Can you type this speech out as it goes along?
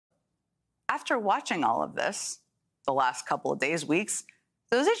after watching all of this the last couple of days, weeks,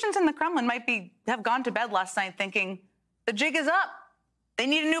 those agents in the Kremlin might have gone to bed last night thinking the jig is up. They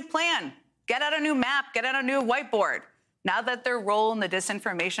need a new plan. Get out a new map. Get out a new whiteboard. Now that their role in the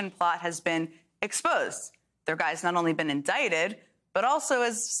disinformation plot has been exposed, their guy's not only been indicted, but also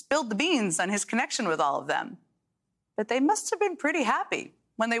has spilled the beans on his connection with all of them. But they must have been pretty happy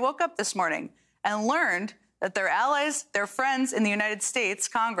when they woke up this morning and learned that their allies, their friends in the United States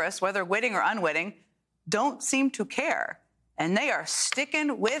Congress, whether witting or unwitting, don't seem to care. And they are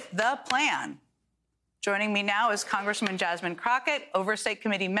sticking with the plan. Joining me now is Congresswoman Jasmine Crockett, Oversight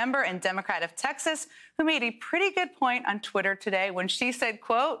Committee member and Democrat of Texas, who made a pretty good point on Twitter today when she said,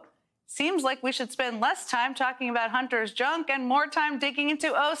 quote, seems like we should spend less time talking about Hunter's junk and more time digging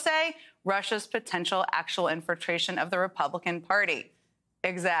into, say, Russia's potential actual infiltration of the Republican Party.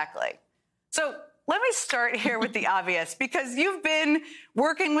 Exactly. So let me start here with the obvious, because you've been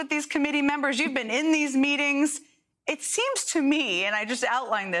working with these committee members. You've been in these meetings. It seems to me, and I just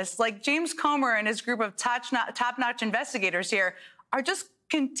outlined this, like James Comer and his group of top-notch investigators here are just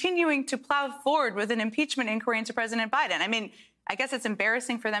continuing to plow forward with an impeachment inquiry into President Biden. I mean, I guess it's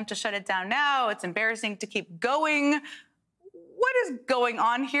embarrassing for them to shut it down now. It's embarrassing to keep going. What is going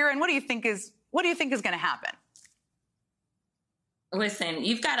on here, and what do you think is going to happen? Listen,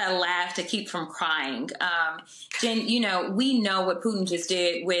 you've got to laugh to keep from crying. Jen, we know what Putin just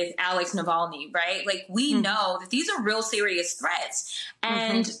did with Alex Navalny, right? Like, we know that these are real serious threats.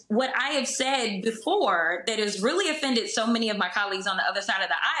 And what I have said before that has really offended so many of my colleagues on the other side of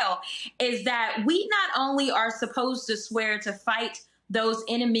the aisle is that we not only are supposed to swear to fight those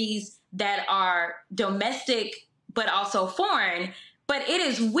enemies that are domestic, but also foreign. But it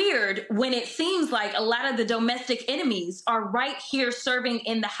is weird when it seems like a lot of the domestic enemies are right here serving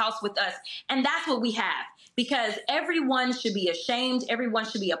in the House with us. And that's what we have, because everyone should be ashamed. Everyone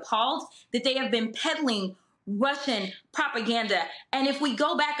should be appalled that they have been peddling Russian propaganda. And if we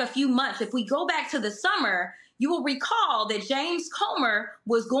go back a few months, if we go back to the summer, you will recall that James Comer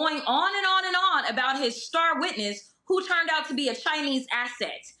was going on and on and on about his star witness who turned out to be a Chinese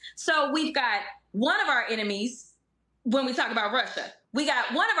asset. So we've got one of our enemies when we talk about Russia. We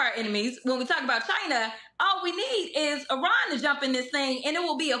got one of our enemies when we talk about China. All we need is Iran to jump in this thing, and it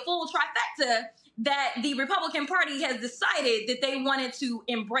will be a full trifecta that the Republican Party has decided that they wanted to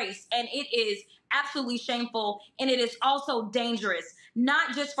embrace. And it is absolutely shameful, and it is also dangerous,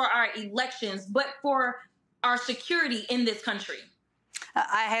 not just for our elections, but for our security in this country.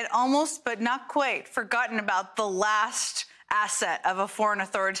 I had almost, but not quite, forgotten about the last asset of a foreign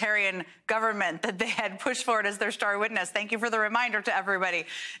authoritarian government that they had pushed forward as their star witness. Thank you for the reminder to everybody.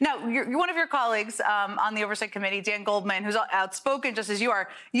 Now, one of your colleagues on the Oversight Committee, Dan Goldman, who's outspoken just as you are,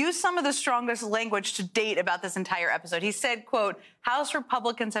 used some of the strongest language to date about this entire episode. He said, quote, House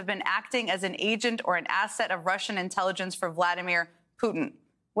Republicans have been acting as an agent or an asset of Russian intelligence for Vladimir Putin.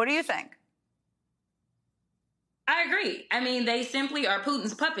 What do you think? I agree. I mean, they simply are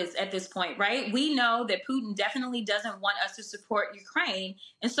Putin's puppets at this point, right? We know that Putin definitely doesn't want us to support Ukraine.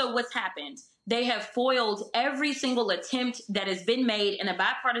 And so what's happened? They have foiled every single attempt that has been made in a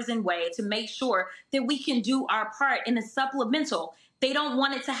bipartisan way to make sure that we can do our part in a supplemental. They don't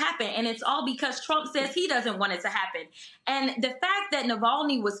want it to happen. And it's all because Trump says he doesn't want it to happen. And the fact that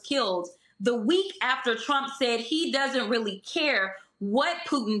Navalny was killed the week after Trump said he doesn't really care what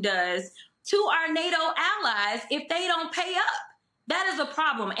Putin does to our NATO allies if they don't pay up. That is a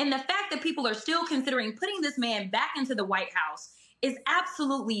problem. And the fact that people are still considering putting this man back into the White House is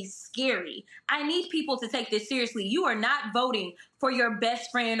absolutely scary. I need people to take this seriously. You are not voting for your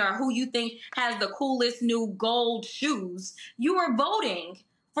best friend or who you think has the coolest new gold shoes. You are voting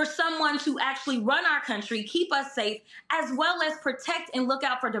for someone to actually run our country, keep us safe, as well as protect and look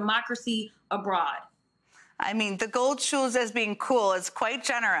out for democracy abroad. I mean, the gold shoes as being cool is quite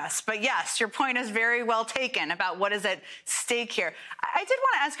generous. But yes, your point is very well taken about what is at stake here. I did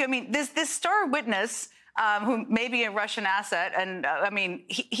want to ask you, I mean, this star witness, who may be a Russian asset, and I mean,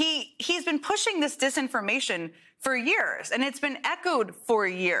 he's been pushing this disinformation for years, and it's been echoed for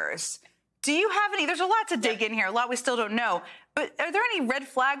years. Do you have any, there's a lot to dig in here, a lot we still don't know, but are there any red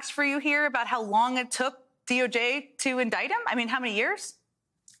flags for you here about how long it took DOJ to indict him? I mean, how many years?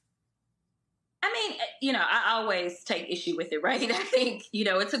 I mean, I always take issue with it, right? I think,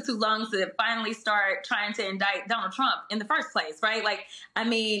 it took too long to finally start trying to indict Donald Trump in the first place, right? Like, I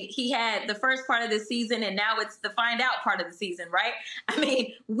mean, he had the first part of the season and now it's the find out part of the season, right? I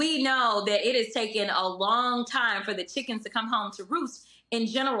mean, we know that it has taken a long time for the chickens to come home to roost in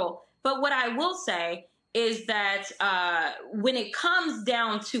general. But what I will say is that when it comes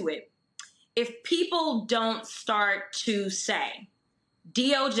down to it, if people don't start to say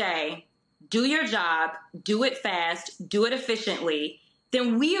DOJ do your job, do it fast, do it efficiently,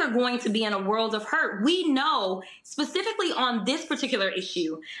 then we are going to be in a world of hurt. We know specifically on this particular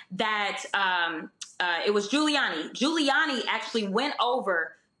issue that it was Giuliani. Giuliani actually went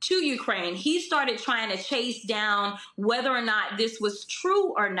over to Ukraine. He started trying to chase down whether or not this was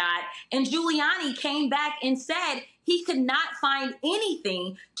true or not. And Giuliani came back and said he could not find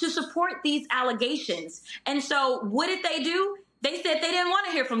anything to support these allegations. And so what did they do? They said they didn't want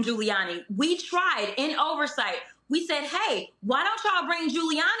to hear from Giuliani. We tried in oversight. We said, hey, why don't y'all bring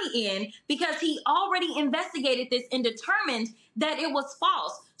Giuliani in? Because he already investigated this and determined that it was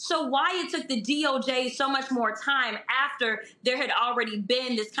false. So why it took the DOJ so much more time after there had already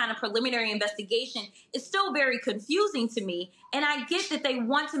been this kind of preliminary investigation is still very confusing to me. And I get that they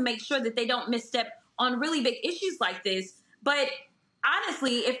want to make sure that they don't misstep on really big issues like this. But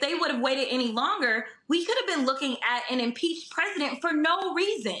honestly, if they would have waited any longer, we could have been looking at an impeached president for no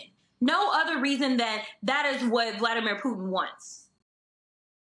reason. No other reason than that is what Vladimir Putin wants.